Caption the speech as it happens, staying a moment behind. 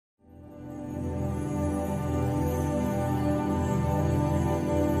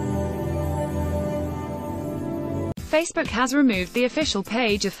Facebook has removed the official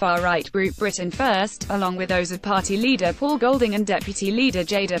page of far-right group Britain First, along with those of party leader Paul Golding and deputy leader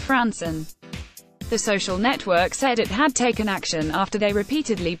Jayda Franson. The social network said it had taken action after they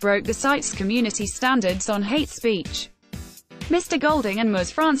repeatedly broke the site's community standards on hate speech. Mr. Golding and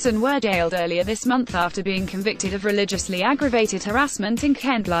Ms. Franson were jailed earlier this month after being convicted of religiously aggravated harassment in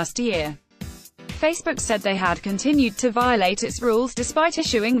Kent last year. Facebook said they had continued to violate its rules despite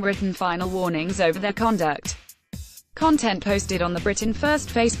issuing written final warnings over their conduct. Content posted on the Britain First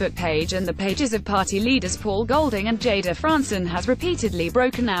Facebook page and the pages of party leaders Paul Golding and Jayda Franson has repeatedly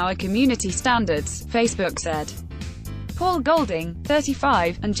broken our community standards, Facebook said. Paul Golding,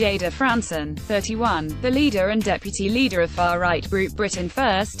 35, and Jayda Franson, 31, the leader and deputy leader of far-right group Britain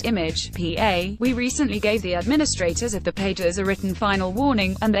First, Image, PA, we recently gave the administrators of the pages a written final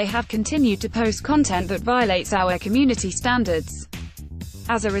warning, and they have continued to post content that violates our community standards.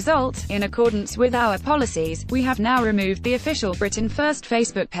 As a result, in accordance with our policies, we have now removed the official Britain First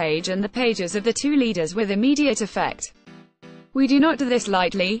Facebook page and the pages of the two leaders with immediate effect. We do not do this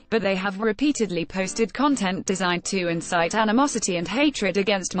lightly, but they have repeatedly posted content designed to incite animosity and hatred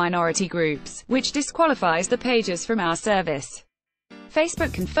against minority groups, which disqualifies the pages from our service.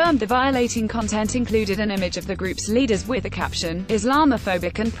 Facebook confirmed the violating content included an image of the group's leaders with the caption,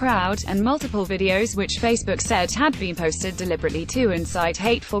 "Islamophobic and proud," and multiple videos which Facebook said had been posted deliberately to incite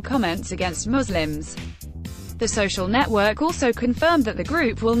hateful comments against Muslims. The social network also confirmed that the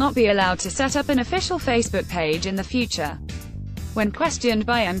group will not be allowed to set up an official Facebook page in the future. When questioned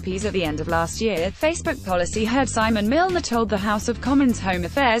by MPs at the end of last year, Facebook policy head Simon Milner told the House of Commons Home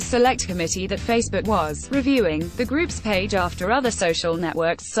Affairs Select Committee that Facebook was reviewing the group's page after other social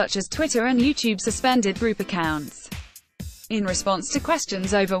networks such as Twitter and YouTube suspended group accounts. In response to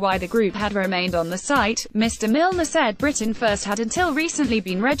questions over why the group had remained on the site, Mr. Milner said Britain First had until recently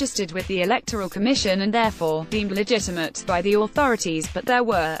been registered with the Electoral Commission and therefore deemed legitimate by the authorities, but there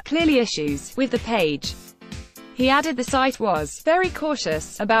were clearly issues with the page. He added the site was very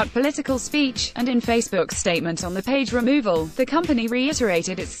cautious about political speech, and in Facebook's statement on the page removal, the company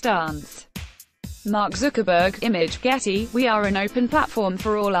reiterated its stance. Mark Zuckerberg, Image, Getty, we are an open platform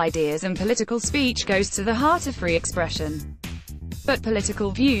for all ideas and political speech goes to the heart of free expression. But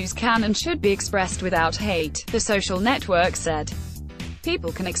political views can and should be expressed without hate, the social network said.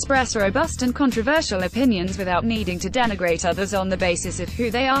 People can express robust and controversial opinions without needing to denigrate others on the basis of who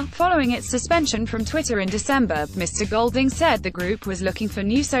they are. Following its suspension from Twitter in December, Mr. Golding said the group was looking for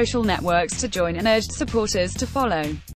new social networks to join and urged supporters to follow.